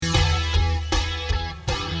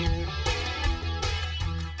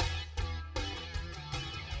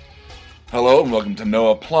Hello and welcome to No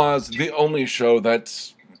Applause, the only show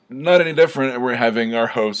that's not any different, and we're having our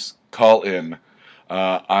hosts call in.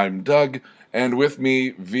 I'm Doug, and with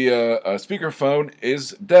me via a speakerphone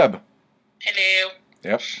is Deb. Hello.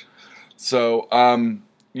 Yep. So,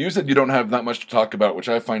 you said you don't have that much to talk about, which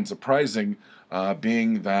I find surprising,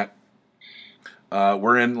 being that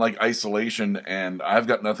we're in like isolation, and I've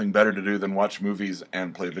got nothing better to do than watch movies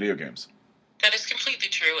and play video games. That is completely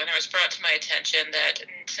true, and it was brought to my attention that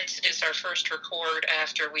since it is our first record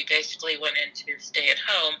after we basically went into stay at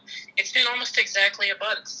home, it's been almost exactly a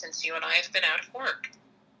month since you and I have been out of work.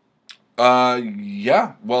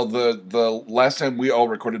 Yeah. Well, the last time we all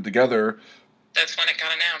recorded together, That's when it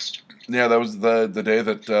got announced. yeah, that was the day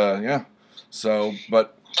that yeah. So,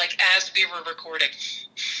 but Like as we were recording.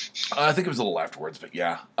 I think it was a little afterwards, but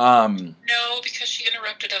yeah. No, because she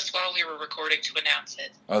interrupted us while we were recording to announce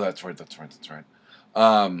it. Oh, that's right.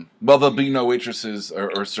 Well, there'll be no waitresses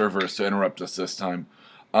or servers to interrupt us this time.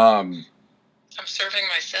 I'm serving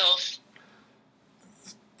myself.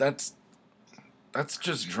 That's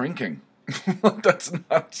just drinking. That's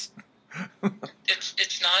not.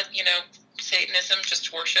 It's not, Satanism,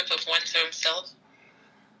 just worship of one's own self.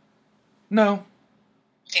 No.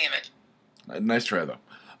 Damn it. Nice try though.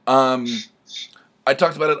 I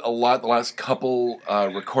talked about it a lot the last couple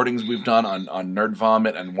recordings we've done on Nerd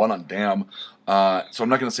Vomit and one on Damn. So I'm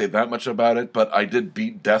not going to say that much about it, but I did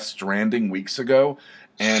beat Death Stranding weeks ago,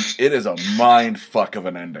 and it is a mind fuck of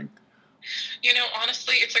an ending.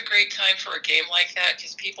 Honestly, it's a great time for a game like that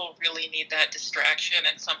because people really need that distraction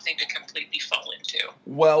and something to completely fall into.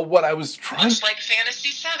 Well, what I was trying... Much like Fantasy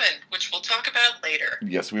VII, which we'll talk about later.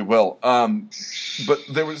 Yes, we will. But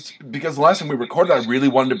there was... Because the last time we recorded, I really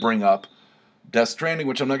wanted to bring up Death Stranding,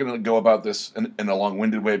 which I'm not going to go about this in a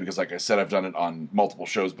long-winded way because, like I said, I've done it on multiple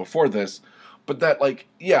shows before this. But that,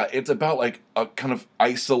 it's about, a kind of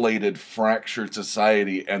isolated, fractured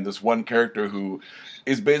society and this one character who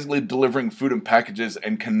is basically delivering food and packages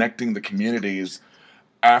and connecting the communities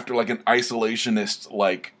after, an isolationist,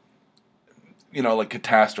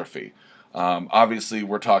 catastrophe. Obviously,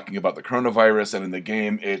 we're talking about the coronavirus, and in the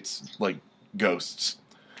game, it's, ghosts.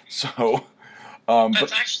 So...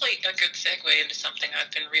 That's actually a good segue into something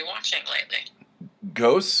I've been rewatching lately.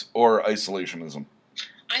 Ghosts or isolationism?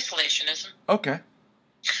 Isolationism. Okay.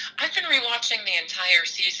 I've been rewatching the entire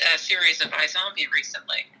series of iZombie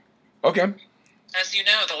recently. Okay. As you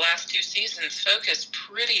know, the last two seasons focus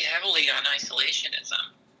pretty heavily on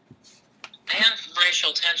isolationism and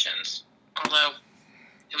racial tensions, although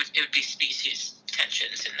it would be species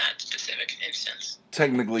tensions in that specific instance.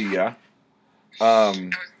 Technically, yeah. I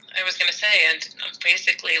was going to say, and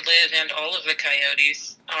basically Liv and all of the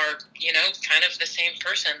coyotes are, kind of the same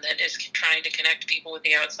person that is trying to connect people with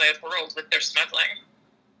the outside world with their smuggling.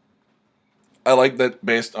 I like that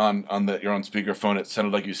based on your own speakerphone, it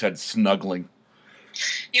sounded like you said snuggling.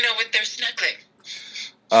 With their snuggling.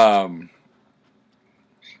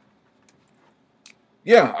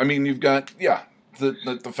 Yeah, I mean, you've got, the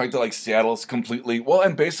fact that, Seattle's completely, well,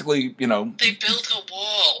 and basically, They built a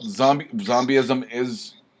wall. Zombieism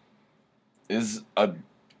is a,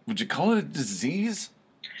 would you call it a disease?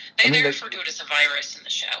 They refer to it as a virus in the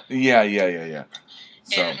show. Yeah.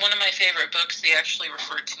 So. In one of my favorite books, they actually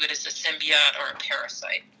referred to it as a symbiote or a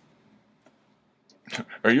parasite.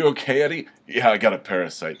 Are you okay, Eddie? Yeah, I got a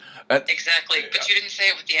parasite. Exactly, but you didn't say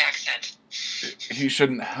it with the accent. He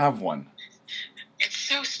shouldn't have one. It's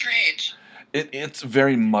so strange. It's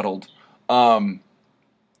very muddled. So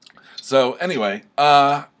anyway,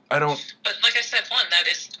 I don't... But like I said, that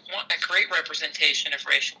is a great representation of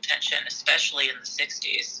racial tension, especially in the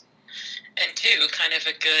 60s. And two, kind of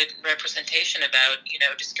a good representation about,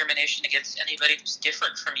 discrimination against anybody who's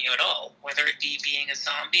different from you at all, whether it be being a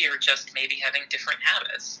zombie or just maybe having different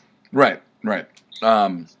habits. Right. We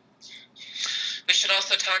should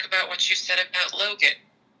also talk about what you said about Logan,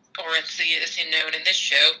 or as he known in this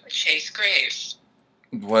show, Chase Graves.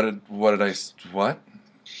 What?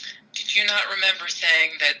 Did you not remember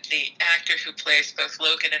saying that the actor who plays both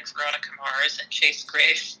Logan and Veronica Mars and Chase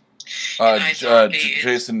Graves...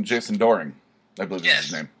 Jason Doring, I believe is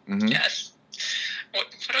his name. Mm-hmm. Yes. What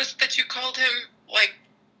was it that you called him?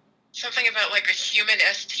 Something about a human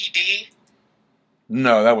STD?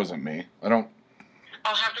 No, that wasn't me. I'll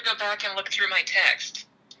have to go back and look through my text.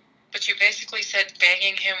 But you basically said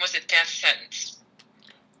banging him was a death sentence.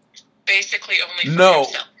 Basically only for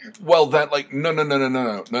himself. Well, that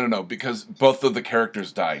no, because both of the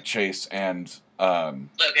characters die, Chase and Logan.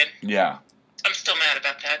 Yeah. I'm still mad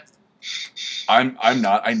about that. I'm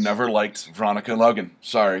not. I never liked Veronica Logan.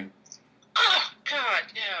 Sorry. Oh God,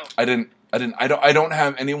 no. I don't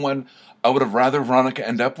have anyone. I would have rather Veronica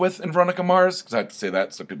end up with in Veronica Mars, because I have to say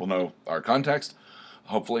that so people know our context,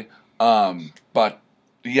 hopefully. But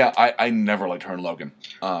yeah, I never liked her and Logan.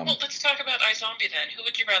 Well, let's talk about iZombie then. Who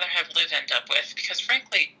would you rather have Liv end up with? Because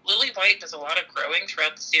frankly, Lily White does a lot of growing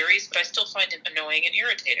throughout the series, but I still find him annoying and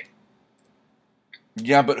irritating.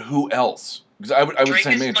 Yeah, but who else? Because I would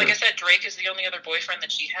say Major. Like I said, Drake is the only other boyfriend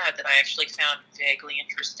that she had that I actually found vaguely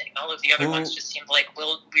interesting. All of the other ones just seemed like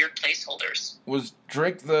weird placeholders. Was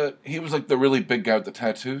Drake he was like the really big guy with the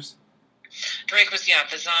tattoos? Drake was,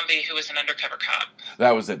 the zombie who was an undercover cop.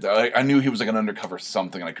 That was it. I knew he was like an undercover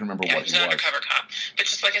something, and I couldn't remember what he was. He was an undercover cop. But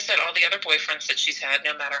just like I said, all the other boyfriends that she's had,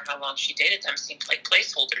 no matter how long she dated them, seemed like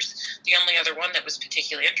placeholders. The only other one that was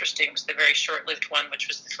particularly interesting was the very short-lived one, which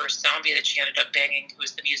was the first zombie that she ended up banging, who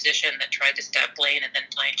was the musician that tried to stab Blaine, and then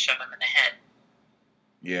Blaine shot him in the head.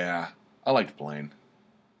 Yeah, I liked Blaine.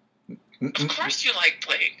 Of course you like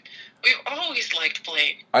Blaine. We've always liked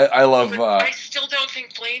Blaine. I love... I still don't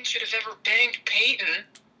think Blaine should have ever banged Peyton.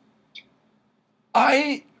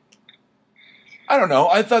 I don't know.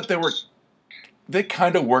 I thought they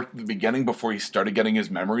kind of worked at the beginning before he started getting his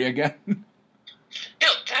memory again. No,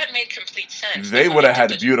 that made complete sense. They would have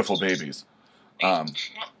had beautiful babies. Well,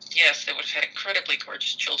 yes, they would have had incredibly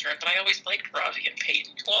gorgeous children, but I always liked Ravi and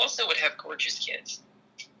Peyton, who also would have gorgeous kids.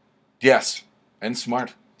 Yes, and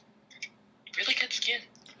smart. Really good skin.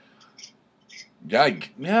 Yeah.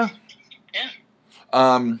 Yeah.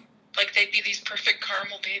 Like they'd be these perfect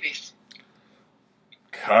caramel babies.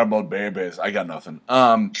 Caramel babies. I got nothing.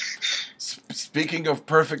 Speaking of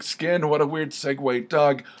perfect skin, what a weird segue,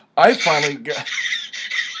 Doug. I finally got...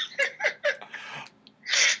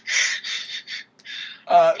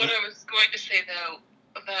 What I was going to say, though,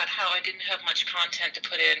 about how I didn't have much content to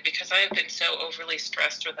put in, because I have been so overly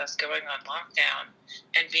stressed with us going on lockdown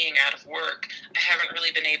and being out of work, I haven't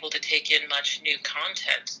really been able to take in much new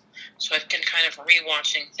content. So I've been kind of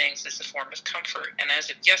rewatching things as a form of comfort. And as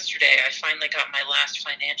of yesterday, I finally got my last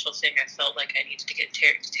financial thing I felt like I needed to get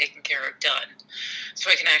taken care of done,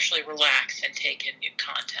 so I can actually relax and take in new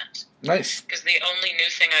content. Nice. Because the only new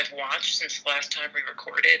thing I've watched since the last time we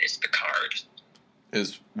recorded is Picard.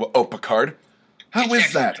 Picard? How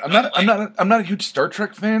is that? I'm not a huge Star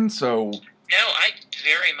Trek fan, so... No, I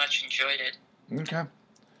very much enjoyed it. Okay.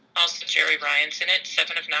 Also, Jerry Ryan's in it.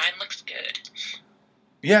 7 of 9 looks good.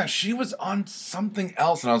 Yeah, she was on something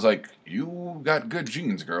else, and I was like, you got good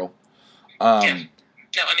genes, girl. Yeah.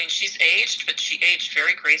 No, I mean, she's aged, but she aged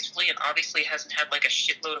very gracefully and obviously hasn't had, like, a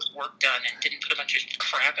shitload of work done and didn't put a bunch of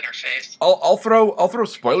crap in her face. I'll throw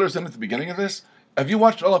spoilers in at the beginning of this. Have you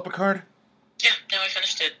watched all of Picard? Yeah, no, I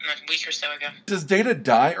finished it a week or so ago. Does Data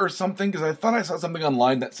die or something? Because I thought I saw something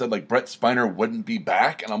online that said, like, Brett Spiner wouldn't be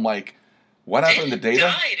back, and I'm like, what happened to Data? He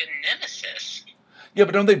died in Nemesis. Yeah,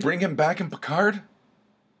 but don't they bring him back in Picard?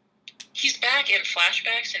 He's back in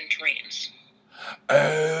flashbacks and dreams.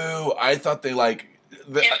 Oh, I thought they, like...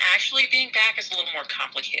 Him actually being back is a little more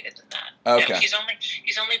complicated than that. Okay. No,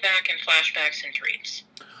 he's only back in flashbacks and dreams.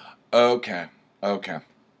 Okay.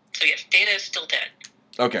 So yes, Data is still dead.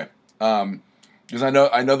 Okay. Because I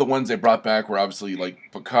know the ones they brought back were obviously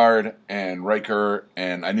like Picard and Riker,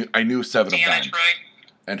 and I knew 7 of 9. Deanna Troi.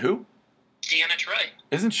 And who? Deanna Troi.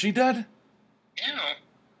 Isn't she dead? No.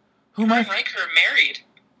 Who am I? Riker are married.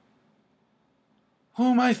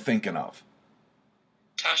 Who am I thinking of?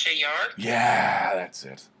 Tasha Yar? Yeah, that's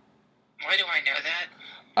it. Why do I know that?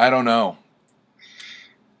 I don't know.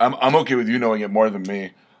 I'm okay with you knowing it more than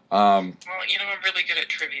me. Well, I'm really good at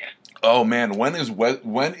trivia. Oh man, when is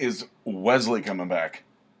Wesley coming back?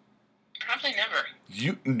 Probably never.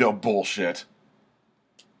 No bullshit.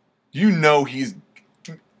 You know he's...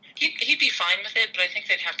 He'd be fine with it, but I think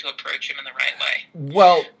they'd have to approach him in the right way.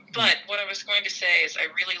 Well... But what I was going to say is I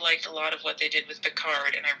really liked a lot of what they did with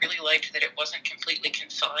Picard, and I really liked that it wasn't completely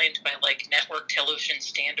confined by, like, network television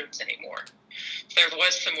standards anymore. There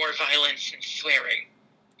was some more violence and swearing.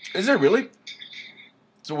 Is there really?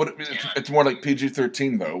 So what? Yeah. It's more like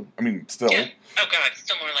PG-13, though. I mean, still. Yeah. Oh, God, it's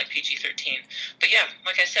still more like PG-13. But yeah,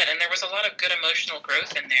 like I said, and there was a lot of good emotional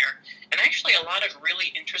growth in there, and actually a lot of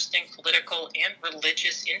really interesting political and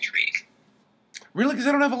religious intrigue. Really? Because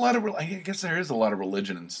I don't have a lot of... I guess there is a lot of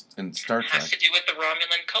religion in Star Trek. It has to do with the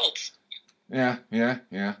Romulan cults. Yeah. Yeah,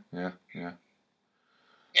 I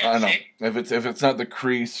don't know. If it's not the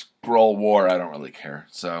Kree Skrull War, I don't really care.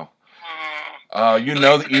 So... you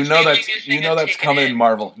know that's coming in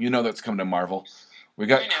Marvel. You know that's coming to Marvel. We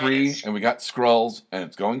got Kree and we got Skrulls, and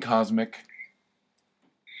it's going cosmic.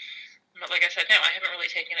 But like I said, no, I haven't really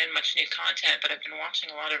taken in much new content, but I've been watching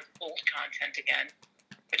a lot of old content again,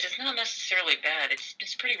 which is not necessarily bad.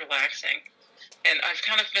 It's pretty relaxing. And I've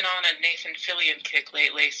kind of been on a Nathan Fillion kick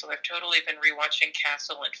lately, so I've totally been rewatching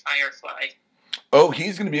Castle and Firefly. Oh,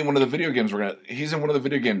 he's going to be in one of the video games he's in one of the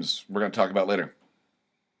video games we're going to talk about later.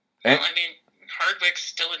 Well, I mean, Hardwick's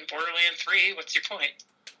still in Borderlands 3. What's your point?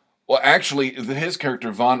 Well, actually, his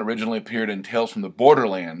character Vaughn originally appeared in Tales from the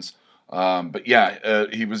Borderlands. But yeah,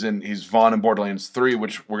 he's Vaughn in Borderlands 3,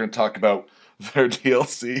 which we're going to talk about their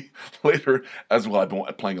DLC later as well. I've been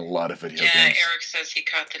playing a lot of video games. Yeah, Eric says he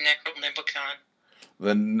caught the Necro Nimblecon.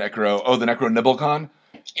 The Necro Nimblecon?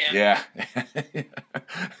 Yeah.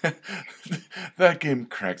 That game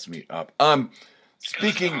cracks me up.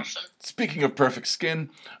 Speaking of Perfect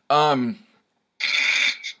Skin, and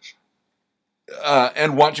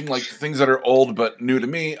watching like things that are old but new to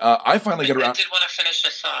me, I finally get around. I did want to finish the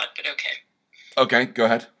thought, but okay. Okay, go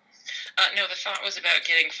ahead. No, the thought was about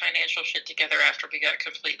getting financial shit together after we got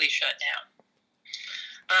completely shut down.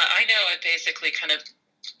 I know I basically kind of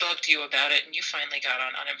bugged you about it, and you finally got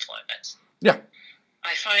on unemployment. Yeah.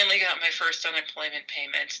 I finally got my first unemployment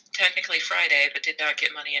payment, technically Friday, but did not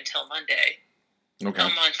get money until Monday. Okay. A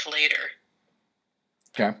month later.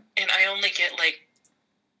 Okay. And I only get like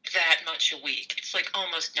that much a week. It's like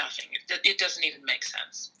almost nothing. It doesn't even make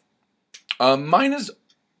sense. Mine is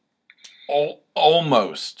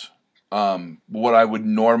almost what I would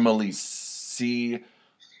normally see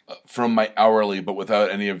from my hourly, but without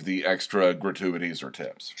any of the extra gratuities or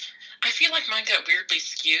tips. I feel like mine got weirdly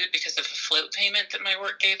skewed because of the float payment that my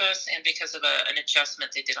work gave us, and because of an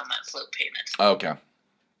adjustment they did on that float payment. Okay.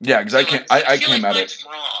 Yeah, because I came at it.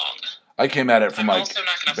 Wrong. I came at it from I'm like also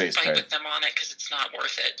not going to fight pay with them on it because it's not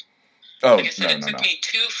worth it. Oh, like I said, no, it took me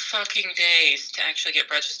 2 fucking days to actually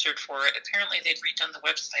get registered for it. Apparently, they'd redone the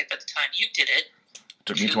website by the time you did it.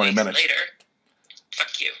 Took me 20 minutes later.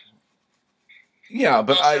 Fuck you. Yeah,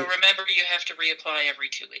 but also, remember, you have to reapply every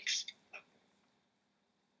 2 weeks.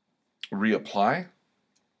 Reapply?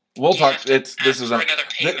 We'll talk. This is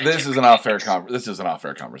an off-air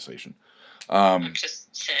conversation. I'm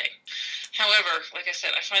just saying. However, like I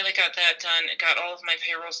said, I finally got that done. Got all of my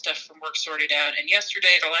payroll stuff from work sorted out. And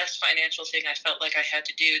yesterday, the last financial thing I felt like I had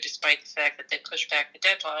to do, despite the fact that they pushed back the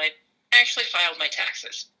deadline, I actually filed my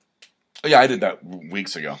taxes. Yeah, I did that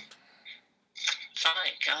weeks ago. Fine,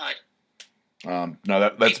 God. No,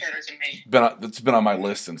 that's been on my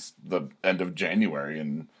list since the end of January,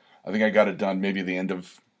 and I think I got it done maybe the end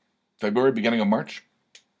of February, beginning of March.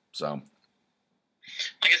 So,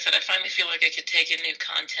 like I said, I finally feel like I could take in new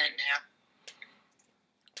content now.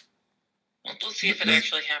 We'll see if it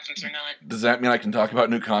actually happens or not. Does that mean I can talk about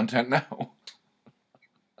new content now? I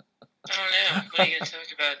don't know. What are you going to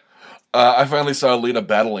talk about? I finally saw Alita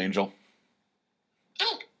Battle Angel.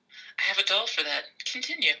 Oh, I have a doll for that.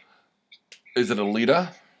 Continue. Is it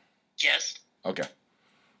Alita? Yes. Okay.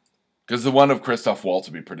 Because the one of Christoph Waltz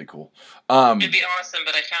would be pretty cool. It'd be awesome,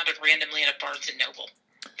 but I found it randomly at Barnes & Noble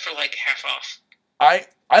for like half off. I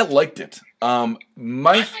liked it. I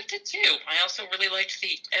liked it too. I also really liked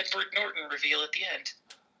the Edward Norton reveal at the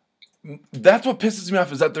end. That's what pisses me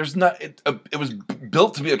off, is that there's not... It was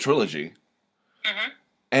built to be a trilogy. Mm-hmm.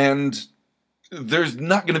 And there's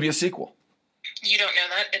not going to be a sequel. You don't know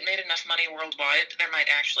that. It made enough money worldwide. There might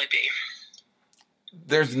actually be.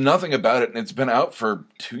 There's nothing about it, and it's been out for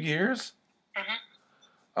 2 years.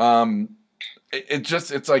 Mm-hmm.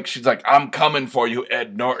 It's like, she's like, I'm coming for you,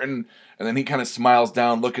 Ed Norton. And then he kind of smiles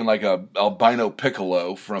down looking like a albino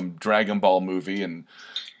Piccolo from Dragon Ball movie. And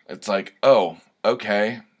it's like, oh,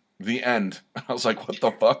 okay, the end. I was like, what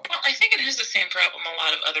the fuck? Well, I think it has the same problem a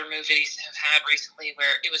lot of other movies have had recently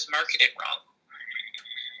where it was marketed wrong.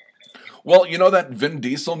 Well, you know that Vin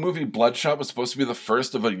Diesel movie, Bloodshot, was supposed to be the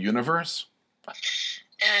first of a universe?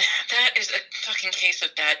 That is a fucking case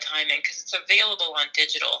of bad timing because it's available on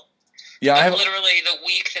digital. Yeah, literally the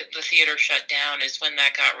week that the theater shut down is when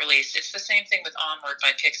that got released. It's the same thing with Onward by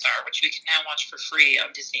Pixar, which we can now watch for free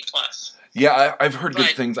on Disney+. Yeah, I've heard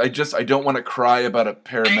good things. I don't want to cry about a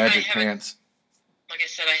pair of magic pants. Like I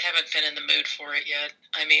said, I haven't been in the mood for it yet.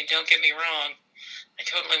 I mean, don't get me wrong. I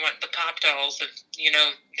totally want the Pop Dolls of,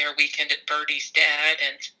 their weekend at Birdie's dad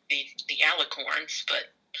and the Alicorns,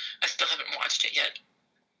 but I still haven't watched it yet.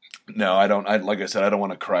 No, I don't. Like I said, I don't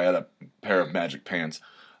want to cry at a pair of magic pants.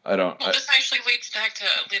 I don't. Well, this actually leads back to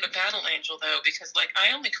Alita Battle Angel, though, because,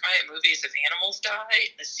 I only cry at movies if animals die.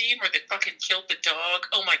 The scene where they fucking killed the dog,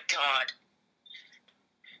 oh my god.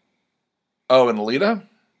 Oh, and Alita?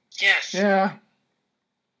 Yes. Yeah.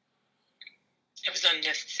 It was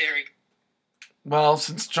unnecessary. Well,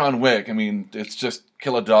 since John Wick, I mean, it's just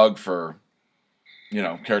kill a dog for,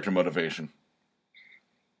 character motivation.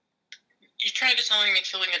 You're trying to tell me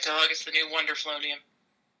killing a dog is the new Wonderflonium?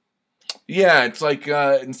 Yeah, it's like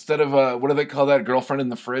instead of what do they call that? Girlfriend in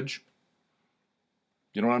the fridge.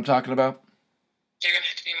 You know what I'm talking about? You're gonna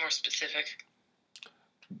have to be more specific.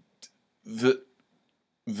 The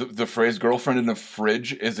the phrase "girlfriend in a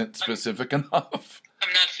fridge" isn't specific enough.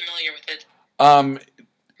 I'm not familiar with it. Um,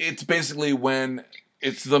 it's basically when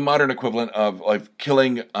it's the modern equivalent of like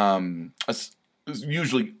killing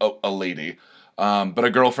usually a lady, but a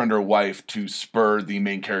girlfriend or wife to spur the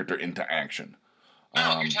main character into action.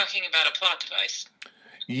 Oh, you're Um, talking about a plot device.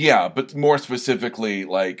 yeah, but more specifically,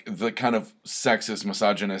 like the kind of sexist,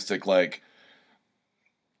 misogynistic, like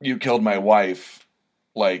you killed my wife,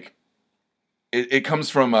 like it comes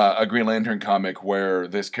from a Green Lantern comic where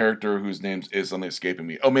this character whose name is suddenly escaping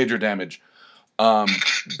me. Oh, Major Damage.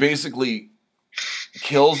 Basically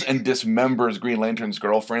kills and dismembers Green Lantern's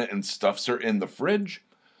girlfriend and stuffs her in the fridge,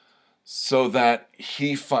 so that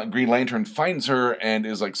Green Lantern finds her and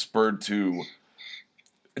is like spurred to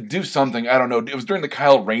do something. I don't know. It was during the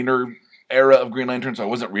Kyle Rayner era of Green Lantern, so I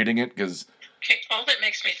wasn't reading it because. Okay, all that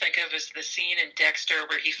makes me think of is the scene in Dexter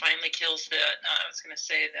where he finally kills I was going to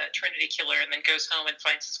say the Trinity Killer, and then goes home and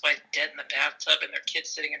finds his wife dead in the bathtub and their kid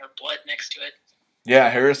sitting in her blood next to it.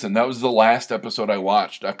 Yeah, Harrison, that was the last episode I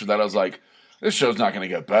watched. After that, I was like, this show's not going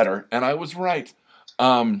to get better. And I was right.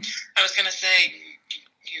 I was going to say,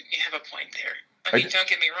 you have a point there. I mean, don't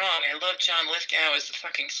get me wrong, I love John Lithgow as the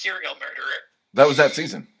fucking serial murderer. That was that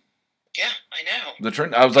season. Yeah, I know.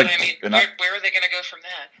 I was like, I mean, where are they going to go from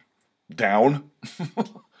that? Down.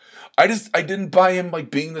 I didn't buy him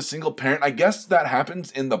like being the single parent. I guess that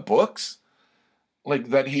happens in the books. Like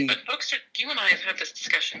that he. But books are. You and I have had this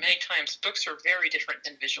discussion many times. Books are very different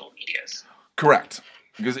than visual medias. Correct.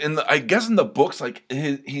 Because I guess in the books, like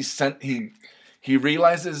he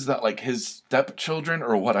realizes that like his stepchildren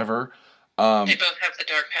or whatever. They both have the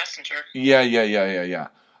Dark Passenger. Yeah.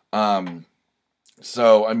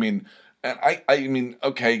 So I mean, and I mean,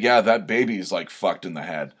 okay, yeah, that baby's like fucked in the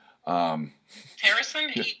head. Harrison,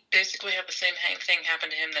 he basically had the same thing happen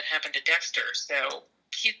to him that happened to Dexter, so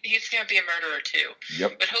he's going to be a murderer too.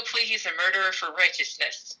 Yep. But hopefully he's a murderer for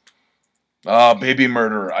righteousness. Baby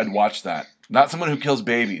murderer. I'd watch that. Not someone who kills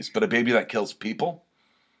babies, but a baby that kills people.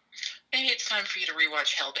 Maybe it's time for you to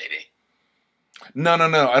rewatch Hell Baby. No.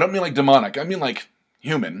 I don't mean like demonic. I mean like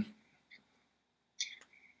human.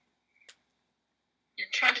 You're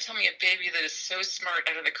trying to tell me a baby that is so smart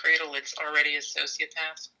out of the cradle it's already a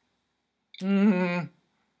sociopath?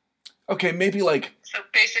 Okay, maybe like. So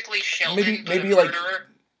basically, Sheldon, maybe like.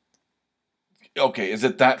 Okay, is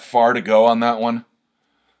it that far to go on that one?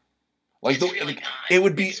 Like it's really not. It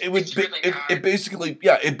would be. It basically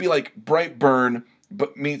it'd be like Brightburn,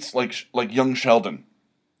 but meets like young Sheldon.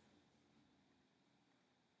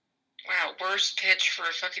 Wow, worst pitch for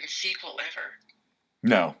a fucking sequel ever.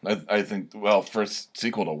 No, I think first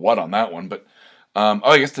sequel to what on that one, but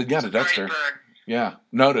I guess to Dexter. Brightburn. Yeah,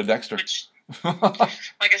 no, to Dexter. Which,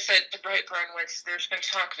 like I said, the Brightburn, which there's been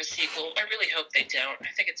talk of a sequel. I really hope they don't. I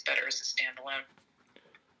think it's better as a standalone.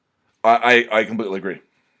 I completely agree.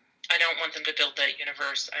 I don't want them to build that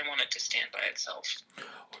universe. I want it to stand by itself.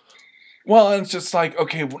 Well, and it's just like,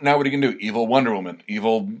 okay, now what are you going to do? Evil Wonder Woman,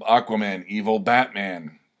 evil Aquaman, evil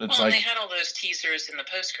Batman. It's well, like, they had all those teasers in the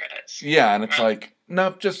post-credits. Yeah, and it's like,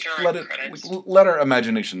 no, just let our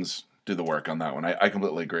imaginations do the work on that one. I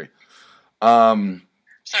completely agree.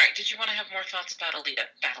 Sorry, did you want to have more thoughts about Alita,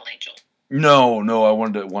 Battle Angel? No, I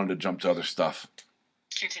wanted to jump to other stuff.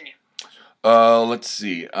 Continue. Let's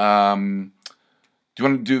see. Do you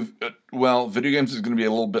want to do, video games is going to be a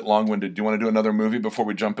little bit long-winded. Do you want to do another movie before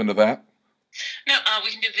we jump into that? No,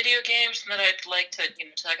 we can do video games, and then I'd like to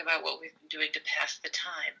talk about what we've been doing to pass the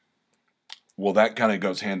time. Well, that kind of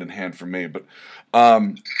goes hand in hand for me, but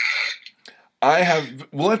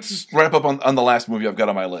let's just wrap up on the last movie I've got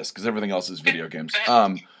on my list, because everything else is video games.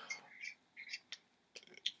 A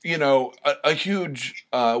huge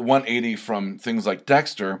 180 from things like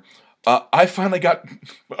Dexter. I finally got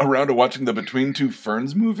around to watching the Between Two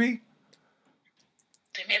Ferns movie.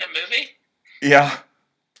 They made a movie? Yeah.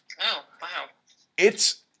 Oh, wow.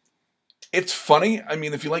 It's funny. I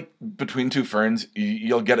mean, if you like Between Two Ferns,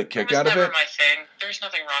 you'll get a kick out of it. It was never my thing. There's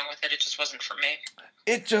nothing wrong with it. It just wasn't for me.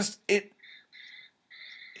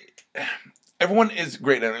 Everyone is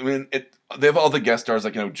great. I mean, they have all the guest stars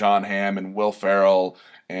like Jon Hamm and Will Ferrell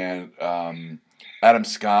and Adam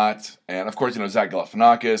Scott, and of course Zach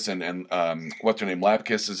Galifianakis and what's her name,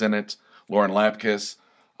 Lapkus is in it, Lauren Lapkus,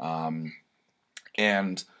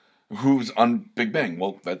 and who's on Big Bang.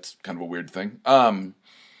 Well, that's kind of a weird thing.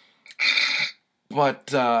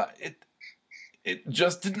 But it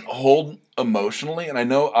just didn't hold emotionally, and I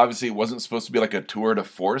know obviously it wasn't supposed to be like a tour de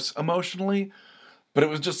force emotionally, but it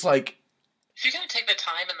was just like If you're gonna take the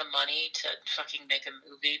time and the money to fucking make a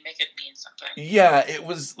movie, make it mean something. Yeah, it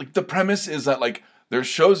was like the premise is that like their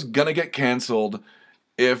show's gonna get canceled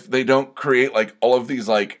if they don't create like all of these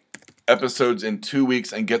like episodes in 2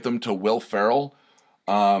 weeks and get them to Will Ferrell,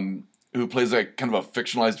 who plays like kind of a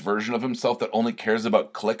fictionalized version of himself that only cares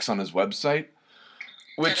about clicks on his website.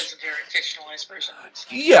 That is a very fictionalized version of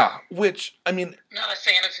himself. Yeah, which I mean, not a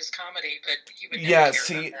fan of his comedy, but he would never yeah. care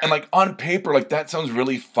See, about that. and like on paper, like that sounds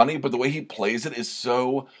really funny, but the way he plays it is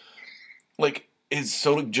so like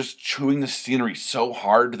just chewing the scenery so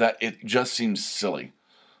hard that it just seems silly.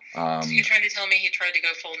 So you're trying to tell me he tried to go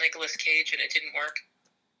full Nicolas Cage and it didn't work?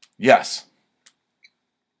 Yes.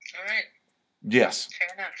 All right. Yes. Fair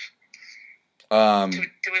enough.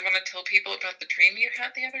 Do we want to tell people about the dream you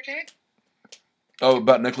had the other day? Oh,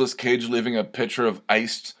 about Nicolas Cage leaving a pitcher of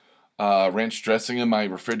iced ranch dressing in my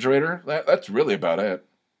refrigerator? That's really about it.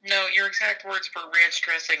 No, your exact words were ranch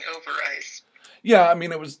dressing over ice. Yeah, I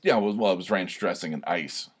mean, it was ranch dressing and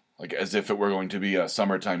ice. Like, as if it were going to be a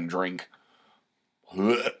summertime drink.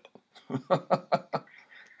 I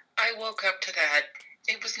woke up to that.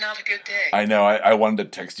 It was not a good day. I know. I wanted to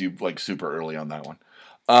text you, like, super early on that one.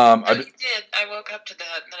 You did. I woke up to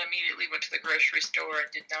that and then immediately went to the grocery store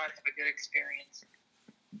and did not have a good experience.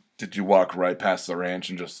 Did you walk right past the ranch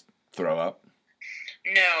and just throw up?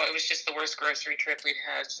 No, it was just the worst grocery trip we'd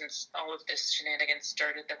had since all of this shenanigans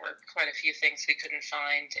started. There were quite a few things we couldn't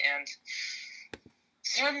find, and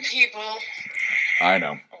some people, I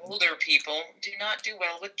know, older people, do not do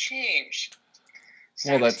well with change.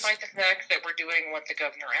 So well, despite the fact that we're doing what the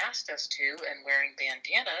governor asked us to and wearing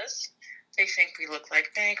bandanas, they think we look like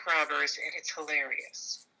bank robbers, and it's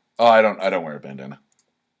hilarious. Oh, I don't wear a bandana.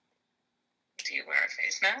 Do you wear a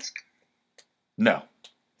face mask? No.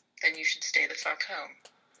 Then you should stay the fuck home.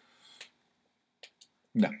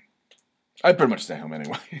 No. I pretty much stay home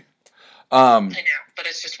anyway. I know, but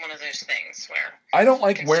it's just one of those things where I don't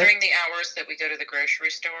like considering the hours that we go to the grocery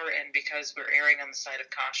store, and because we're erring on the side of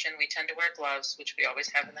caution, we tend to wear gloves, which we always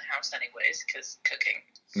have in the house anyways, because cooking.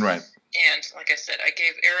 Right. And like I said, I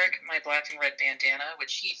gave Eric my black and red bandana,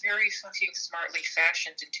 which he very fucking smartly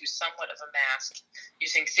fashioned into somewhat of a mask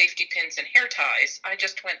using safety pins and hair ties. I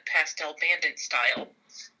just went pastel bandit style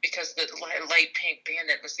because the light pink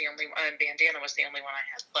bandana was the only one I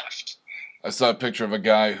had left. I saw a picture of a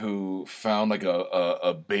guy who found like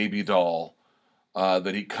a baby doll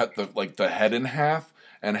that he cut the head in half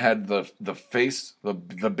and had the face the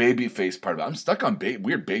baby face part of it. I'm stuck on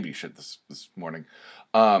weird baby shit this morning.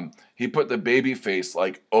 He put the baby face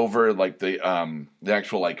like over like the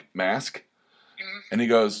actual like mask, and he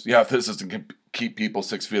goes, "Yeah, if this doesn't keep people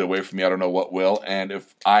 6 feet away from me, I don't know what will." And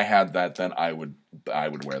if I had that, then I would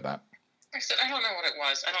wear that. I said, I don't know what it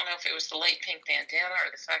was. I don't know if it was the light pink bandana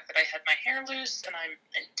or the fact that I had my hair loose and I'm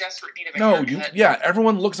in desperate need of a haircut.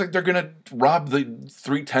 Everyone looks like they're gonna rob the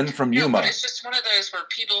 310 from Yuma. But it's just one of those where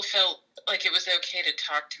people felt like it was okay to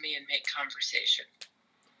talk to me and make conversation.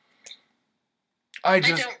 I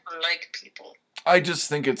don't like people. I just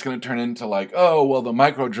think it's going to turn into like, oh, well, the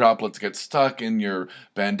micro droplets get stuck in your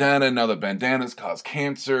bandana. Now the bandanas cause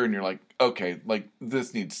cancer. And you're like, okay, like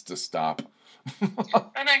this needs to stop.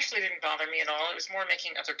 That actually didn't bother me at all. It was more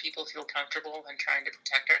making other people feel comfortable than trying to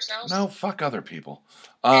protect ourselves. No, fuck other people.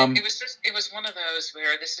 It was one of those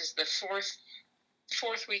where this is the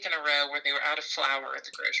fourth week in a row where they were out of flour at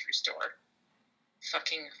the grocery store.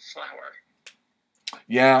 Fucking flour.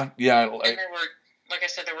 Yeah. And there were, like I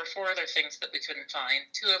said, there were 4 other things that we couldn't find.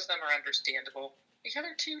 2 of them are understandable. The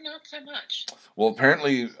other 2, not so much. Well,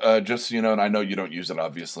 apparently, just so you know, and I know you don't use it,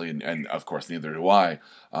 obviously, and of course neither do I,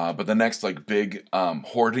 but the next, like, big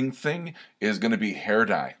hoarding thing is going to be hair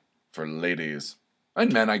dye for ladies.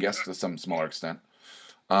 And men, I guess, to some smaller extent.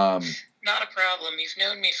 Not a problem. You've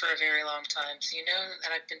known me for a very long time, so you know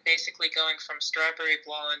that I've been basically going from strawberry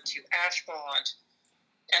blonde to ash blonde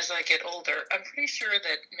as I get older. I'm pretty sure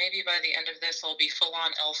that maybe by the end of this I'll be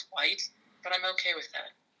full-on elf white, but I'm okay with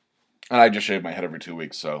that. And I just shave my head every 2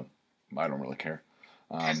 weeks, so I don't really care.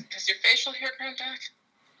 Has your facial hair grown back?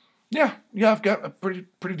 Yeah, I've got a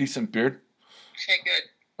pretty decent beard. Okay,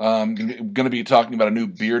 good. I'm going to be talking about a new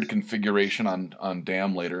beard configuration on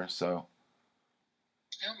Damn later, so.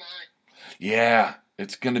 Oh my. Yeah,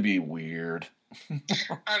 it's going to be weird. Did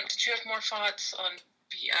you have more thoughts on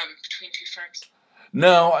Between Two Ferns?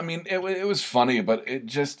 No, I mean it was funny, but it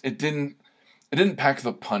didn't pack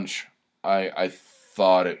the punch I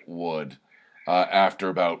thought it would after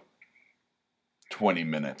about 20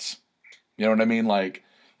 minutes. You know what I mean? Like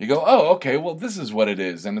you go, oh, okay, well this is what it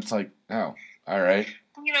is, and it's like, oh, all right.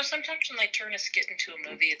 You know, sometimes when they turn a skit into a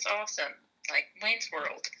movie, it's awesome. Like Wayne's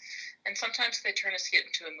World. And sometimes they turn a skit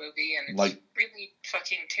into a movie, and it's like really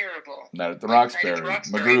fucking terrible. Night at the Like Roxbury, Night at the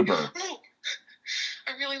Roxbury. MacGruber. Oh,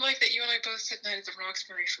 I really like that you and I both said Night at the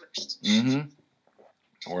Roxbury first. Mm-hmm.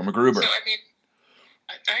 Or MacGruber. So, I mean,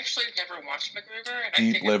 I actually never watched MacGruber, and Deep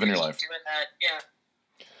I think Live I'm in Your gonna Life. keep doing that. Yeah.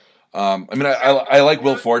 I mean, I like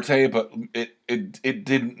Will Forte, but it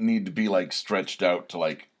didn't need to be like stretched out to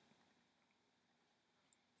like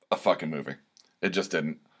a fucking movie. It just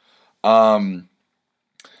didn't. And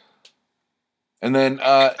then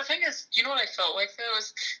The thing is, you know what I felt like though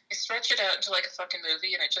is they stretch it out into like a fucking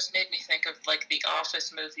movie, and it just made me think of like the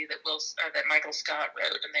Office movie that Michael Scott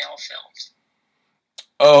wrote, and they all filmed.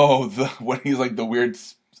 when he's like the weird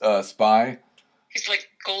spy. He's like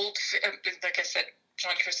like I said,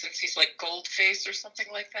 John Krasinski's like Goldface or something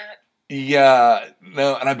like that. Yeah,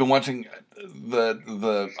 no, and I've been watching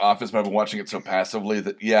the Office, but I've been watching it so passively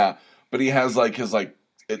that yeah, but he has like his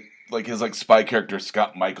spy character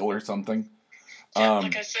Scott Michael or something. Yeah,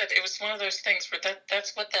 like I said, it was one of those things where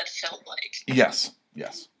that's what that felt like. Yes.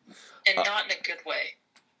 And not in a good way.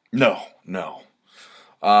 No.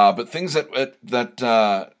 But things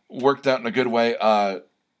that worked out in a good way.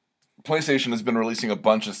 PlayStation has been releasing a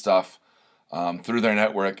bunch of stuff through their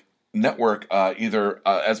network. Either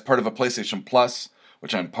as part of a PlayStation Plus,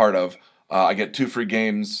 which I'm part of. I get 2 free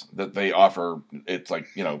games that they offer. It's like,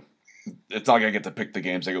 it's not like I get to pick the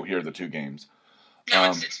games. I go, here are the 2 games.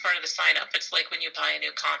 No, it's part of the sign up. It's like when you buy a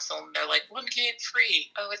new console and they're like, 1 game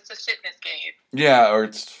free. Oh, it's a fitness game. Yeah, or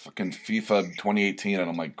it's fucking FIFA 2018, and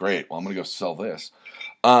I'm like, great. Well, I'm gonna go sell this.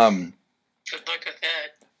 Good luck with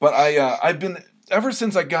that. But I've been ever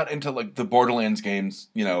since I got into like the Borderlands games,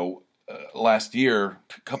 last year,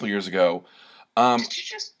 a couple years ago. Did you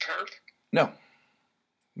just burp? No,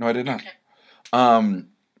 I did not. Okay.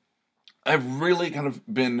 I've really kind of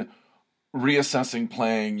been reassessing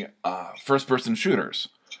playing first-person shooters.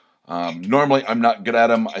 Normally, I'm not good at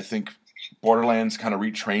them. I think Borderlands kind of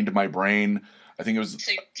retrained my brain. I think it was.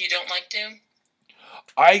 So you don't like Doom?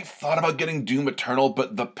 I thought about getting Doom Eternal,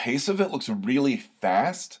 but the pace of it looks really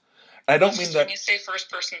fast. I don't mean that. When you say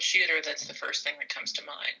first-person shooter, that's the first thing that comes to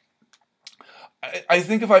mind. I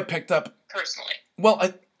think if I picked up personally.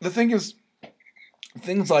 Well, the thing is,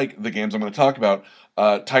 things like the games I'm going to talk about,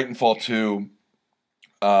 Titanfall 2.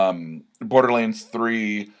 Borderlands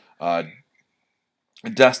 3,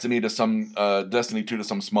 Destiny 2 to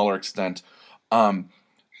some smaller extent,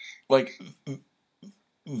 like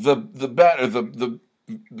the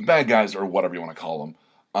bad guys or whatever you want to call them.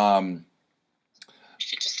 You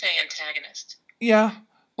should just say antagonist. Yeah,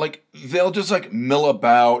 like they'll just like mill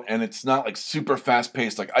about, and it's not like super fast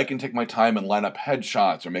paced. Like I can take my time and line up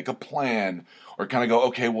headshots or make a plan, or kind of go,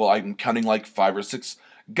 okay, well I'm counting like 5 or 6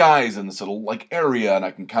 guys in this little like area, and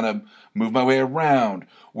I can kind of move my way around.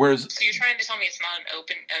 Whereas, so you're trying to tell me it's not an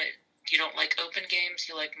open? You don't like open games.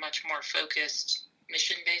 You like much more focused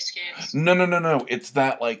mission-based games. No. It's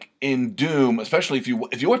that like in Doom, especially if you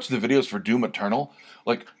watch the videos for Doom Eternal,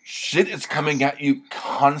 like shit is coming at you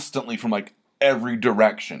constantly from like every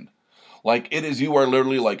direction. Like it is, you are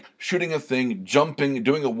literally like shooting a thing, jumping,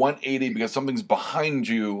 doing a 180 because something's behind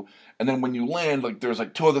you. And then when you land, like there's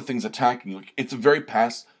like 2 other things attacking you. Like, it's a very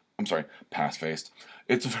fast-paced.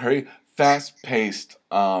 It's a very fast-paced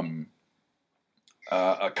combat.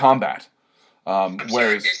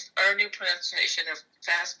 Whereas is our new pronunciation of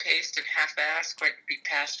fast-paced and half-assed going to be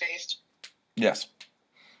past-paced? Yes.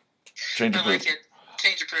 Change approved. I like it.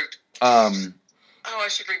 Change approved. I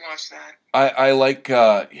should rewatch that. I like.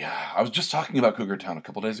 I was just talking about Cougar Town a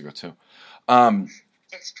couple days ago too.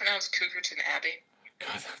 It's pronounced Cougarton Abbey.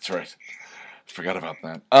 God, that's right. Forgot about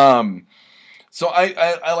that. So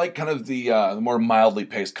I like kind of the more mildly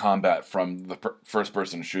paced combat from the first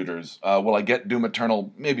person shooters. Will I get Doom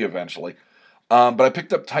Eternal? Maybe eventually. But I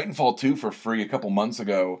picked up Titanfall 2 for free a couple months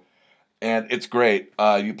ago, and it's great.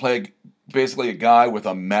 You play basically a guy with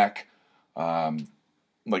a mech, like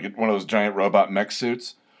one of those giant robot mech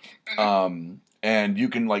suits. Mm-hmm. And you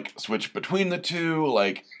can like switch between the two,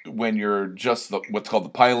 like when you're just what's called the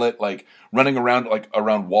pilot, like running around like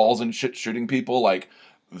around walls and shit, shooting people. Like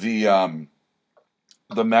the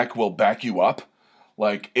mech will back you up.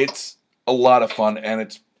 Like it's a lot of fun,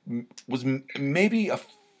 and was maybe a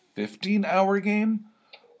 15-hour game,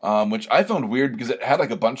 which I found weird because it had like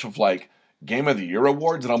a bunch of like Game of the Year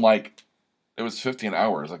awards, and I'm like, it was 15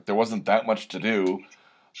 hours. Like there wasn't that much to do.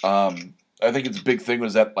 I think its big thing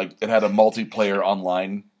was that like it had a multiplayer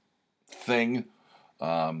online thing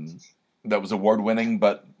that was award winning,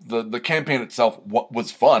 but the campaign itself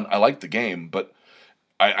was fun. I liked the game, but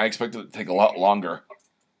I expected it to take a lot longer.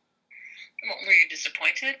 Were you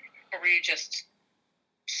disappointed, or were you just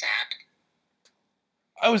sad?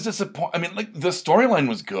 I was disappointed. I mean, like, the storyline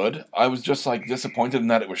was good. I was just, like, disappointed in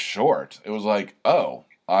that it was short. It was like, oh,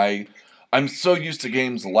 I'm so used to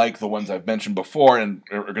games like the ones I've mentioned before and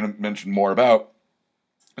are going to mention more about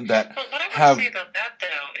that But what I want to have. say about that,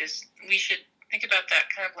 though, is we should think about that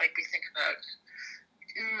kind of like we think about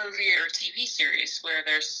movie or TV series, where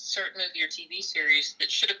there's certain movie or TV series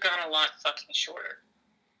that should have gone a lot fucking shorter.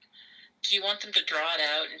 Do you want them to draw it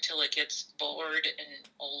out until it gets bored and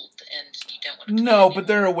old and you don't want to play No, it but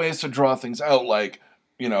there are ways to draw things out, like,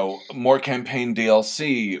 more campaign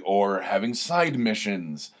DLC or having side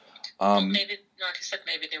missions. Well, maybe, like I said,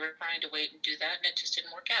 maybe they were trying to wait and do that, and it just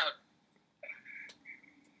didn't work out.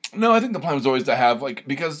 No, I think the plan was always to have, like,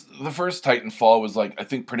 because the first Titanfall was, like, I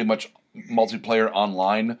think pretty much multiplayer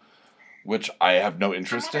online, which I have no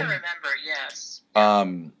interest From what in. I remember, yes.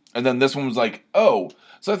 And then this one was like, oh,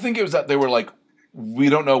 so I think it was that they were like, we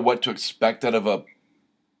don't know what to expect out of a,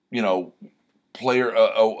 player,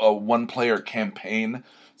 a one player campaign.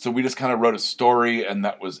 So we just kind of wrote a story and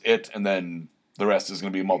that was it. And then the rest is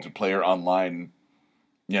going to be multiplayer online,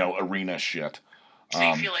 arena shit. So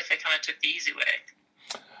you feel like they kind of took the easy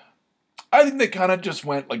way? I think they kind of just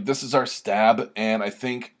went like, this is our stab. And I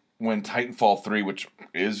think when Titanfall 3, which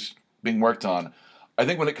is being worked on, I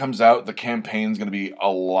think when it comes out, the campaign's going to be a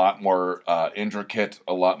lot more intricate,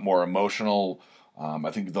 a lot more emotional. I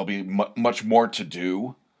think there'll be much more to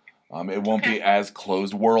do. It won't be as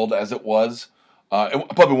closed world as it was.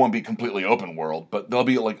 It probably won't be completely open world, but there'll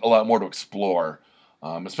be like a lot more to explore.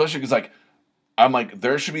 Especially because I'm like,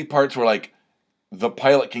 there should be parts where like the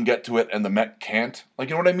pilot can get to it and the mech can't. Like,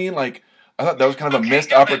 you know what I mean? Like, I thought that was kind of a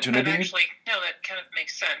missed opportunity. That kind of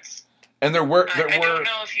makes sense. And I don't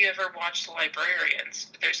know if you ever watched The Librarians,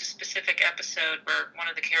 but there's a specific episode where one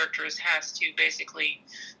of the characters has to basically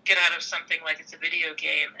get out of something like it's a video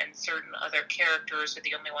game, and certain other characters are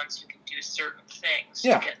the only ones who can do certain things to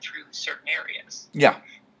get through certain areas. Yeah.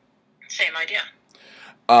 Same idea.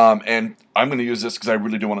 And I'm going to use this because I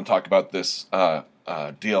really do want to talk about this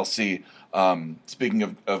DLC.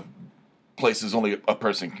 Speaking of places only a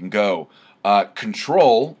person can go,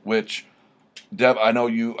 Control, which... Deb, I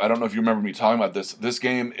don't know if you remember me talking about this. This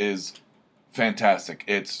game is fantastic.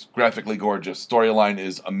 It's graphically gorgeous. Storyline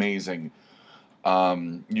is amazing.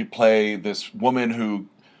 You play this woman who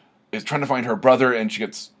is trying to find her brother, and she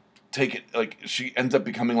gets taken, like, she ends up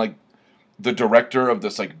becoming, like, the director of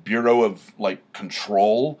this, like, Bureau of, like,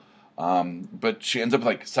 Control. But she ends up with,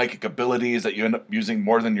 like, psychic abilities that you end up using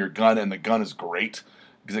more than your gun, and the gun is great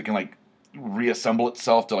because it can, like, reassemble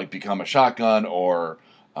itself to, like, become a shotgun or...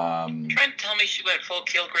 trying to tell me she went full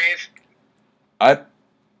Killgrave?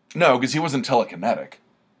 No, because he wasn't telekinetic.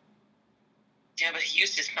 Yeah, but he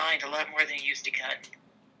used his mind a lot more than he used a gun.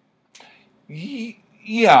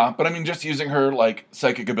 Yeah, but I mean, just using her, like,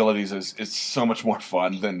 psychic abilities is so much more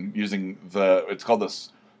fun than using it's called the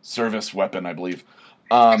service weapon, I believe.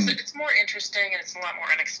 It's more interesting and it's a lot more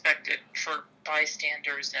unexpected for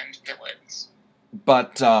bystanders and villains.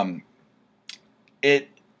 But,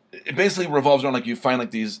 it basically revolves around, like, you find,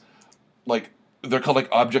 like, these, like, they're called, like,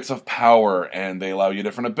 objects of power, and they allow you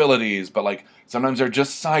different abilities, but, like, sometimes they're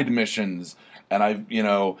just side missions, and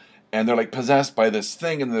and they're, like, possessed by this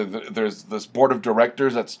thing, and there's this board of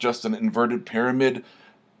directors that's just an inverted pyramid,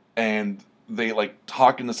 and they, like,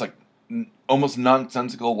 talk in this, like, almost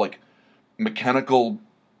nonsensical, like, mechanical,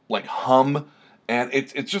 like, hum, and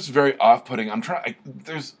it's just very off-putting.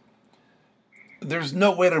 There's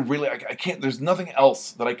no way to really... I can't... There's nothing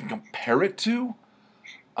else that I can compare it to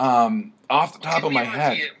off the top of my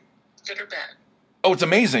head. Good or bad? Oh, it's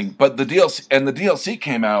amazing. But the DLC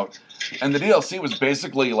came out, and the DLC was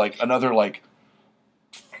basically like another like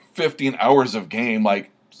 15 hours of game, like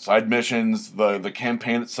side missions, the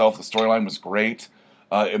campaign itself, the storyline was great.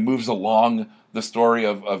 It moves along the story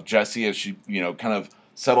of Jessie as she, kind of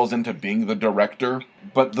settles into being the director.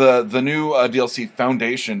 But the new DLC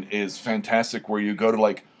Foundation is fantastic, where you go to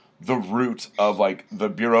like the root of like the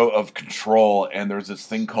Bureau of Control, and there's this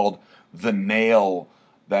thing called the Nail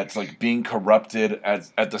that's like being corrupted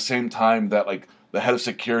at the same time that like the head of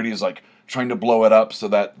security is like trying to blow it up so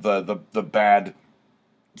that the bad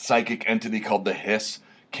psychic entity called the Hiss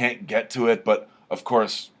can't get to it. But of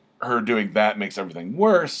course, her doing that makes everything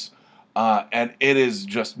worse. And it is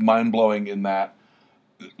just mind-blowing in that,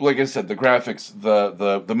 like I said, the graphics,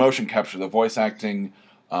 the motion capture, the voice acting,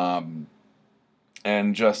 and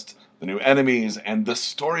just the new enemies, and the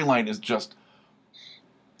storyline is just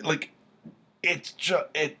like it's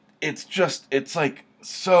like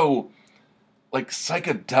so like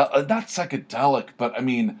psychedelic, not psychedelic, but I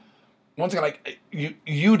mean, once again, like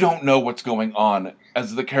you don't know what's going on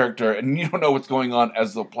as the character, and you don't know what's going on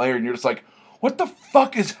as the player, and you're just like, what the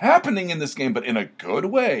fuck is happening in this game, but in a good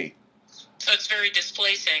way. So it's very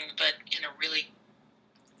displacing, but in a really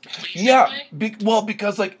pleasing way? Well,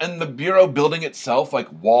 because, like, in the Bureau building itself, like,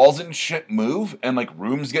 walls and shit move, and, like,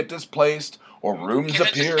 rooms get displaced, or rooms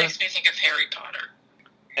appear. That just makes me think of Harry Potter.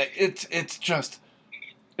 It's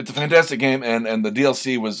a fantastic game, and the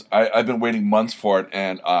DLC was, I've been waiting months for it,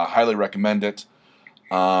 and highly recommend it.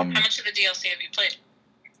 How much of the DLC have you played?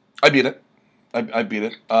 I beat it. I beat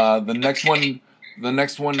it. The next one...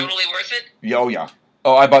 Totally worth it? Yeah, oh, yeah.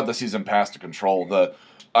 Oh, I bought the season pass to Control.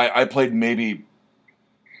 I played maybe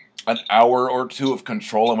an hour or two of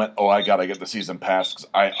Control and went, oh, I gotta get the season pass, because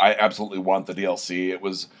I absolutely want the DLC. It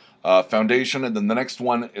was Foundation, and then the next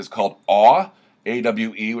one is called AWE,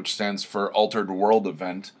 AWE, which stands for Altered World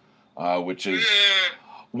Event, which is...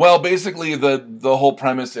 Well, basically, the whole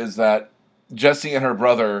premise is that Jessie and her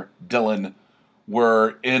brother, Dylan,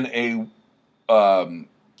 were in a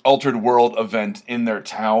Altered World event in their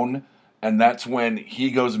town, and that's when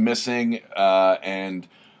he goes missing, and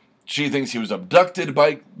she thinks he was abducted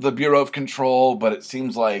by the Bureau of Control, but it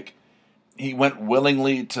seems like he went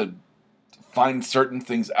willingly to find certain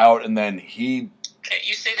things out, and then he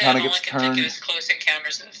you say that, kind of all gets I can turned. think of is Close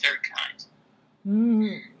Encounters of the Third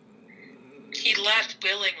Kind. He left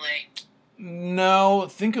willingly. No,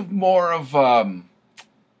 think of more of, how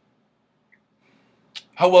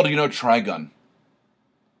well do you know Trigun?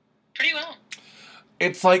 Pretty well.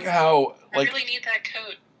 It's like how, like... I really need that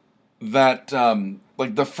code. That,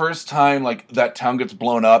 like, the first time, like, that town gets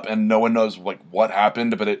blown up and no one knows, like, what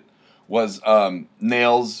happened, but it was,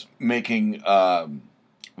 Nails making,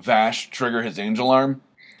 Vash trigger his angel arm.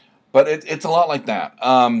 But it's a lot like that.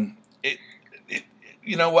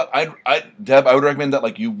 You know what, Deb, I would recommend that,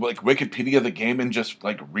 like, you, like, Wikipedia the game and just,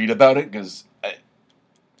 like, read about it, because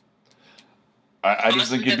I just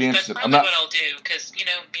think you'd be interested. That's probably what I'll do, because, you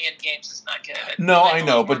know, me and games is not good. No, I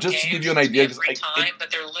know, but just to give you an idea... but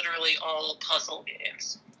they're literally all puzzle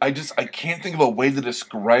games. I can't think of a way to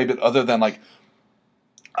describe it other than, like,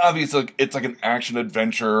 obviously, it's like an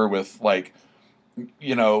action-adventure with, like,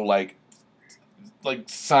 you know, like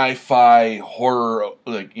sci-fi, horror,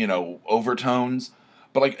 like, you know, overtones.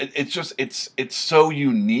 But, like, it's just, it's so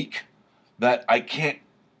unique that I can't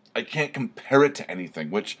compare it to anything,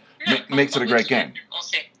 which... makes it a great game. We'll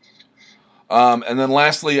see. And then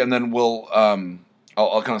lastly, and then we'll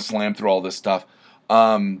I'll kind of slam through all this stuff.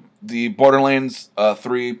 The Borderlands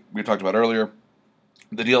 3 we talked about earlier.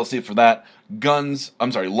 The DLC for that,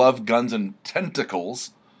 Love, Guns, and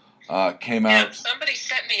Tentacles came out. Somebody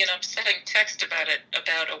sent me an upsetting text about it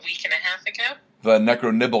about a week and a half ago. The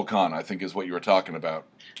Necronibblecon, I think, is what you were talking about.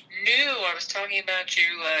 No, I was talking about you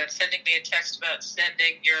sending me a text about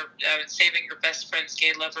saving your best friend's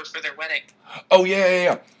gay lover for their wedding. Oh,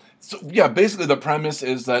 yeah. So, yeah, basically the premise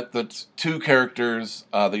is that the two characters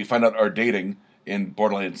that you find out are dating in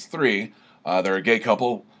Borderlands 3, they're a gay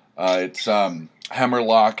couple. It's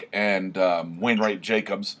Hammerlock and Wainwright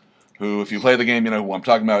Jacobs, who, if you play the game, you know who I'm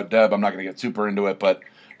talking about. Deb, I'm not going to get super into it, but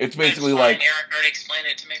it's basically like... Eric already explained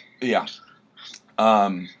it to me. Yeah.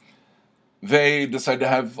 They decide to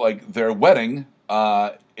have, like, their wedding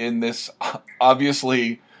in this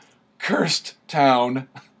obviously cursed town.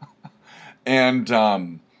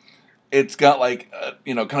 And it's got, like,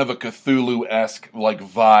 you know, kind of a Cthulhu-esque, like,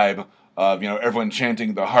 vibe of, you know, everyone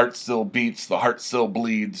chanting, the heart still beats, the heart still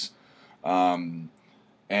bleeds. And,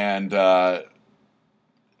 of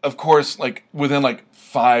course, like, within, like,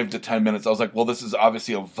 5 to 10 minutes, I was like, well, this is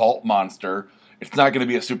obviously a vault monster. It's not going to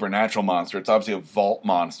be a supernatural monster. It's obviously a vault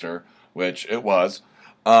monster. Which it was,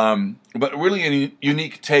 but really a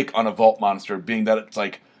unique take on a vault monster, being that it's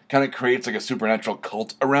like kind of creates like a supernatural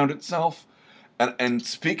cult around itself. And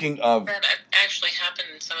speaking of, that actually happened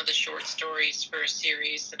in some of the short stories for a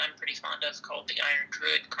series that I'm pretty fond of called the Iron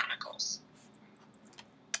Druid Chronicles.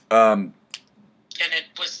 And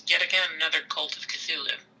it was yet again another cult of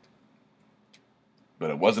Cthulhu. But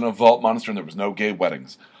it wasn't a vault monster, and there was no gay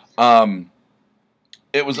weddings.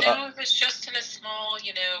 It was. No, it was just in a small,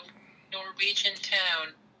 you know, Norwegian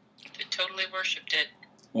town that totally worshipped it.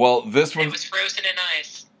 Well, this one... It was frozen in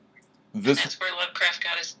ice. That's where Lovecraft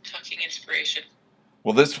got his fucking inspiration.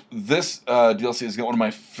 Well, this DLC has got one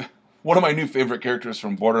of my new favorite characters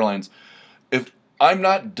from Borderlands. If I'm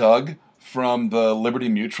not Doug from the Liberty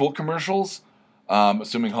Mutual commercials,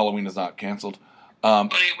 assuming Halloween is not canceled.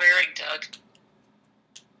 What are you wearing, Doug?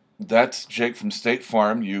 That's Jake from State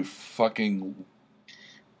Farm, you fucking...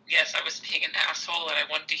 Yes, I was being an asshole, and I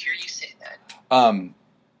wanted to hear you say that.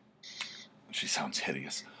 She sounds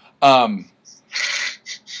hideous. But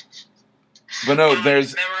no,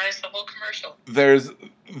 there's... Memorize the whole commercial. There's,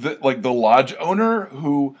 the lodge owner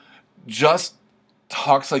who just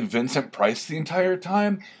talks like Vincent Price the entire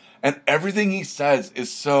time, and everything he says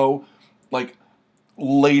is so like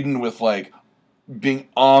laden with like being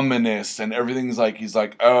ominous, and everything's like he's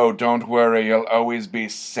like, "Oh, don't worry, you'll always be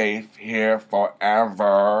safe here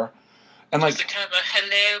forever," and like, It's a kind of a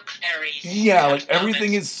hello, Clarice. yeah, kind like of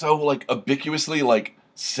everything moment. is so like ubiquitously like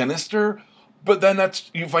sinister, but then that's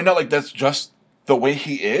you find out like that's just the way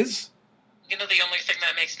he is. You know, the only thing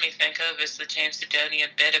that makes me think of is the James Sidonian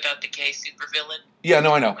bit about the gay supervillain. Yeah,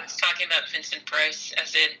 no, I know. When it's talking about Vincent Price,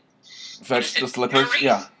 as in, what Fetch is the it? slippers. Maurice,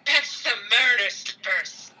 Yeah. fetch the murder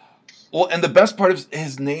slippers. Well, and the best part of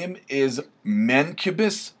his name is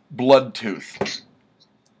Mancubus Bloodtooth.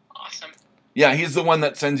 Awesome. Yeah, he's the one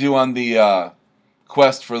that sends you on the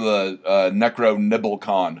quest for the Necro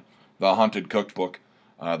Nibblecon, the haunted cookbook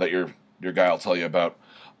that your guy will tell you about.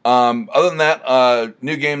 Other than that,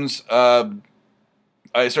 new games.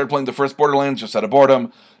 I started playing the first Borderlands just out of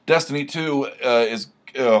boredom. Destiny 2 is.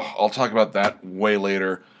 I'll talk about that way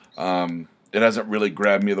later. It hasn't really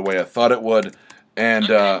grabbed me the way I thought it would. And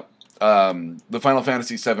the Final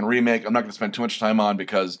Fantasy VII Remake, I'm not going to spend too much time on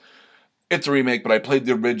because it's a remake, but I played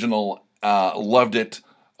the original, loved it.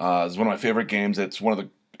 It's one of my favorite games. It's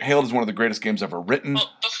hailed as one of the greatest games ever written. Well,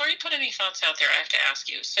 before you put any thoughts out there, I have to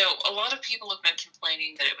ask you. So, a lot of people have been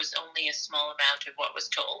complaining that it was only a small amount of what was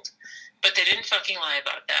told, but they didn't fucking lie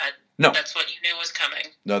about that. No. That's what you knew was coming.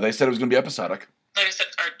 No, they said it was going to be episodic. Like I said,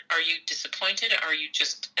 are you disappointed, or are you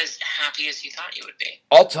just as happy as you thought you would be?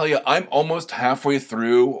 I'll tell you, I'm almost halfway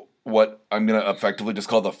through what I'm going to effectively just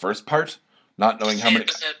call the first part, not knowing how many.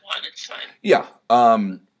 Episode 1, it's fine. Yeah.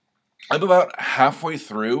 I'm about halfway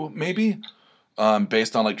through, maybe.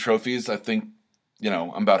 Based on like trophies, I think,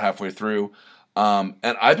 I'm about halfway through. And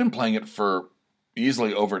I've been playing it for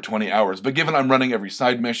easily over 20 hours. But given I'm running every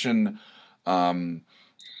side mission, and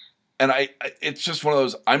it's just one of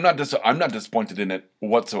those. I'm not disappointed in it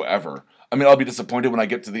whatsoever. I mean, I'll be disappointed when I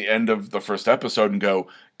get to the end of the first episode and go,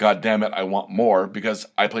 "God damn it, I want more," because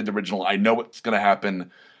I played the original. I know what's going to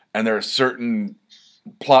happen, and there are certain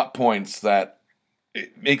plot points that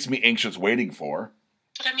it makes me anxious waiting for.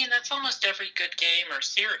 But I mean, that's almost every good game or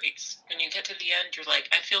series. When you get to the end, you're like,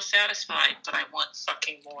 I feel satisfied, but I want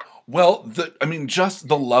fucking more. Well, just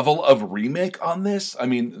the level of remake on this. I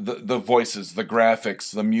mean, the voices, the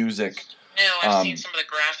graphics, the music. No, I've seen some of the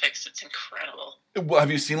graphics. It's incredible. Well,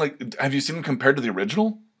 have you seen them compared to the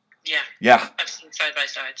original? Yeah. Yeah. I've seen side by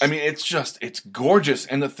sides. I mean, it's gorgeous,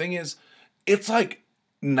 and the thing is, it's like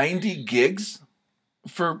 90 gigs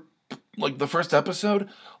for like the first episode.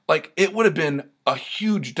 Like, it would have been a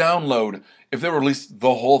huge download if they released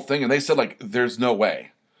the whole thing, and they said like, there's no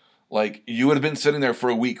way. Like, you would have been sitting there for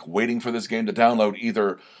a week waiting for this game to download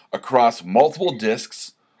either across multiple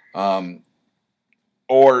discs, or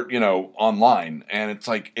online, and it's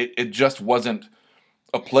like it just wasn't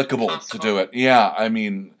applicable to do it. Yeah, I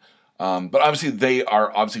mean, but obviously they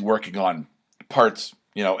are obviously working on parts,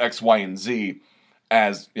 X, Y, and Z,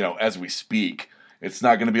 as as we speak. It's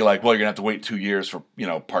not going to be like, well, you're gonna have to wait 2 years for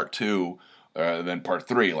part 2, then part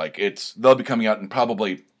 3. Like they'll be coming out in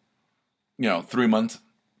probably 3 month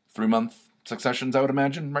successions, I would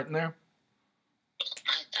imagine, right in there.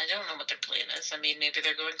 I don't know what their plan is. I mean, maybe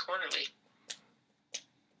they're going quarterly.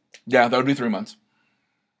 Yeah, that would be 3 months.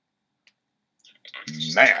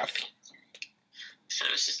 Math. So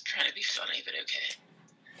I was just trying to be funny, but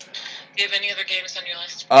okay. Do you have any other games on your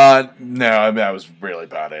list? No, I mean, that was really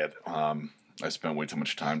about it. I spent way too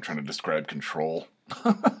much time trying to describe Control.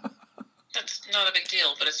 That's not a big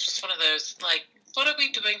deal, but it's just one of those, like, what are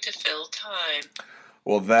we doing to fill time?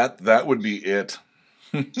 Well, that would be it.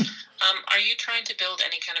 Are you trying to build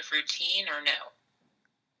any kind of routine or no?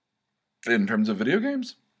 In terms of video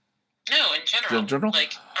games? No, in general. In general?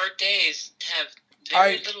 Like, our days have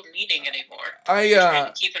very little meaning anymore. Are you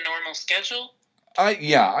trying to keep a normal schedule?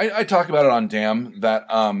 I talk about it on Damn that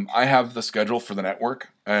I have the schedule for the network,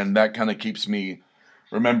 and that kind of keeps me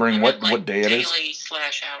remembering what day it is.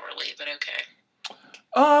 Daily/hourly, but okay.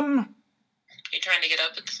 You trying to get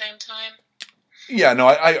up at the same time? Yeah, no,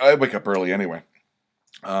 I wake up early anyway.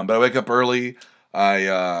 But I wake up early.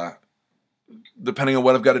 I depending on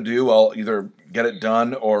what I've got to do, I'll either get it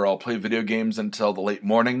done or I'll play video games until the late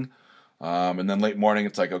morning. And then late morning,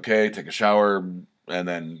 it's like, okay, take a shower, and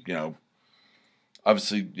then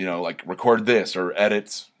obviously, like record this or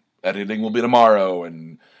edits. Editing will be tomorrow,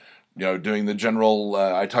 and doing the general.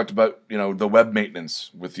 I talked about the web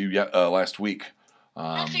maintenance with you last week.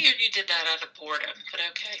 I figured you did that out of boredom, but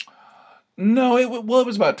okay. No, it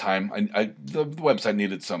was about time. The website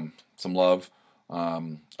needed some love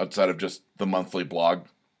outside of just the monthly blog.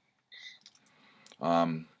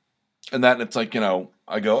 And it's like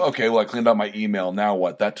I go, okay, well, I cleaned out my email. Now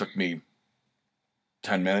what? That took me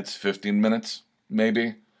 10 minutes, 15 minutes,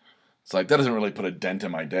 maybe. It's like, that doesn't really put a dent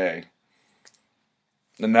in my day.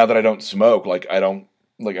 And now that I don't smoke,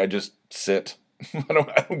 I just sit.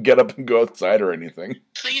 I don't get up and go outside or anything.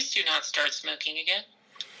 Please do not start smoking again.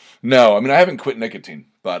 No, I mean, I haven't quit nicotine,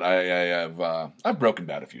 but I've broken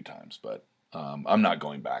bad a few times, but I'm not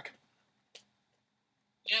going back.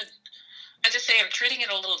 Good. I just say I'm treating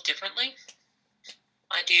it a little differently.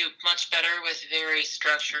 I do much better with very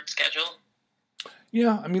structured schedule.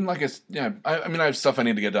 Yeah, I mean, I have stuff I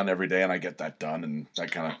need to get done every day, and I get that done, and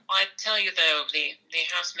that kind of... I tell you, though, the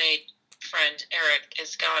housemaid friend, Eric,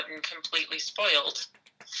 has gotten completely spoiled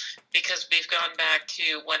because we've gone back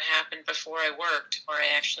to what happened before I worked, where I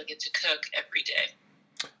actually get to cook every day.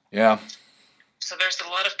 Yeah. So there's a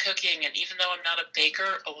lot of cooking, and even though I'm not a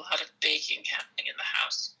baker, a lot of baking happening in the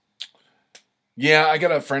house. Yeah, I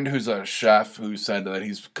got a friend who's a chef who said that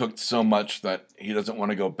he's cooked so much that he doesn't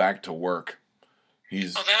want to go back to work.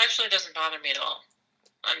 That actually doesn't bother me at all.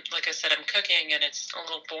 Like I said, I'm cooking, and it's a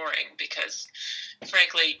little boring because,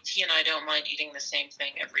 frankly, he and I don't mind eating the same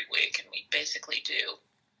thing every week, and we basically do.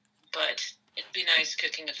 But it'd be nice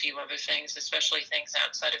cooking a few other things, especially things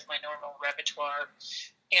outside of my normal repertoire,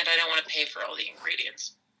 and I don't want to pay for all the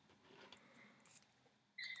ingredients.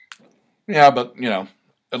 Yeah, but,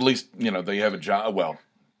 at least, they have a job, well,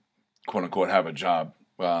 quote-unquote have a job.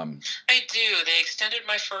 I do. They extended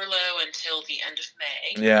my furlough until the end of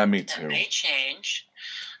May. Yeah, me too. That may change.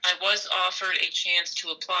 I was offered a chance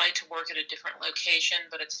to apply to work at a different location,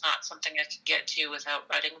 but it's not something I could get to without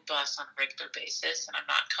riding a bus on a regular basis, and I'm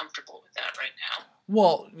not comfortable with that right now.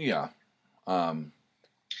 Well, yeah. And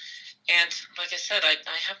like I said, I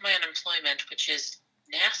have my unemployment, which is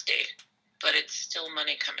nasty, but it's still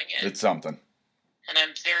money coming in. It's something. And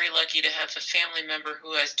I'm very lucky to have a family member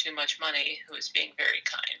who has too much money who is being very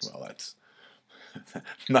kind. Well, that's...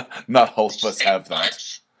 not all of us have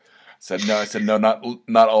that. I said, no,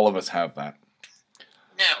 not all of us have that.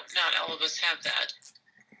 No, not all of us have that.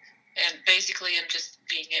 And basically, I'm just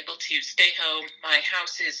being able to stay home. My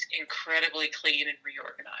house is incredibly clean and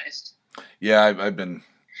reorganized. Yeah, I've been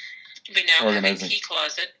We now organizing. Have a tea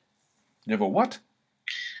closet. You have a what?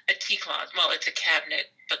 A tea closet. Well, it's a cabinet.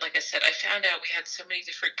 But like I said, I found out we had so many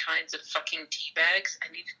different kinds of fucking tea bags, I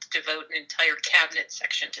needed to devote an entire cabinet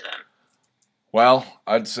section to them. Well,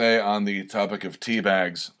 I'd say on the topic of tea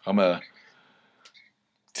bags, I'm going to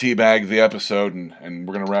teabag the episode, and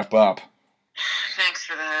we're going to wrap up. Thanks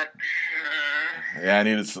for that. Yeah,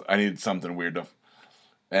 I needed something weird to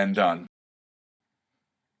end on.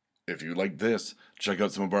 If you like this, check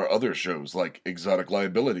out some of our other shows like Exotic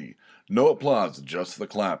Liability, No Applause, Just the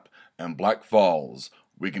Clap, and Black Falls.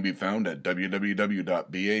 We can be found at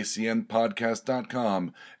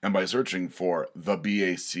www.bacnpodcast.com and by searching for The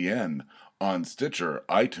BACN on Stitcher,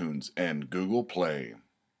 iTunes, and Google Play.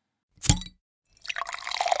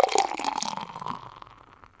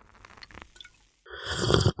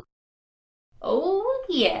 Oh,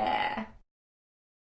 yeah.